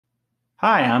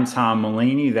Hi, I'm Tom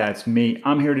Mulaney. That's me.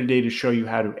 I'm here today to show you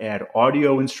how to add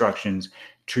audio instructions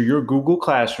to your Google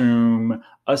Classroom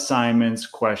assignments,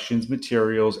 questions,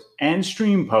 materials, and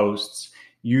stream posts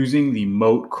using the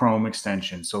Mote Chrome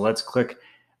extension. So let's click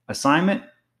Assignment,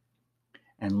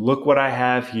 and look what I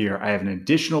have here. I have an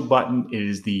additional button. It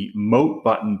is the Mote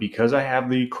button because I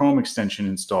have the Chrome extension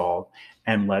installed,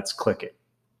 and let's click it.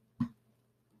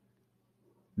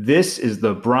 This is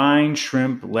the brine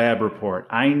shrimp lab report.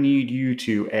 I need you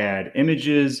to add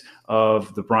images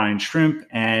of the brine shrimp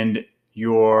and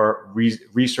your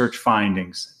research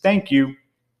findings. Thank you.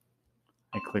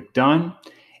 I click done.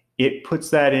 It puts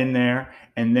that in there,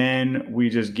 and then we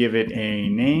just give it a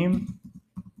name.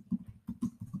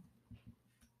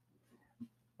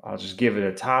 I'll just give it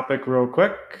a topic real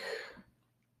quick.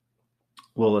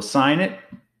 We'll assign it.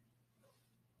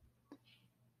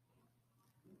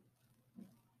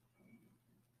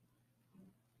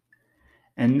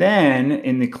 And then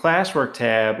in the classwork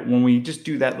tab, when we just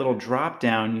do that little drop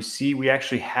down, you see we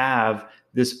actually have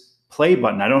this play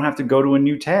button. I don't have to go to a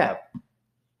new tab.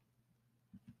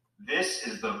 This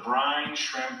is the brine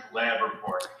shrimp lab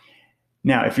report.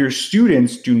 Now, if your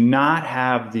students do not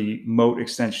have the Mote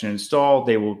extension installed,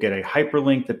 they will get a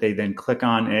hyperlink that they then click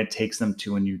on and it takes them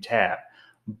to a new tab.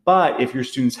 But if your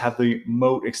students have the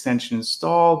Mote extension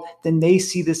installed, then they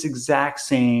see this exact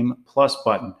same plus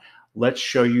button. Let's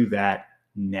show you that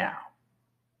now.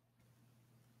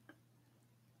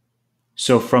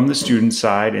 So from the student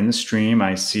side in the stream,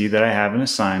 I see that I have an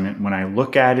assignment. When I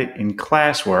look at it in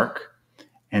classwork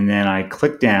and then I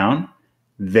click down,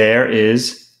 there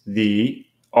is the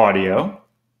audio.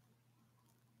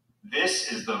 This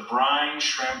is the brine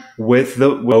shrimp with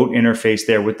the Mote interface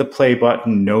there with the play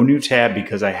button, no new tab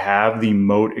because I have the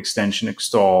Mote extension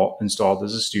installed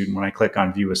as a student. When I click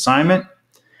on view assignment,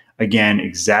 again,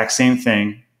 exact same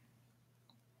thing.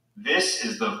 This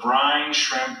is the brine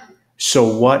shrimp. So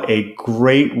what a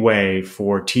great way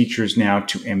for teachers now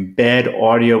to embed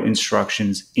audio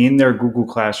instructions in their Google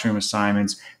Classroom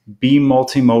assignments. Be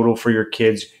multimodal for your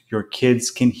kids. Your kids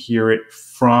can hear it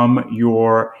from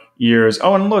your ears.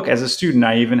 Oh, and look, as a student,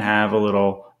 I even have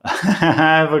I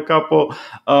have a couple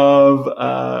of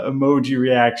emoji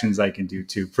reactions I can do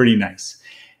too. Pretty nice.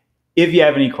 If you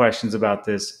have any questions about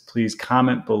this, please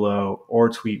comment below or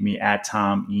tweet me at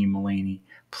Tom E. Mulaney.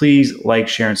 Please like,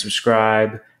 share, and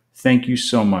subscribe. Thank you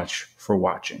so much for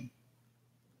watching.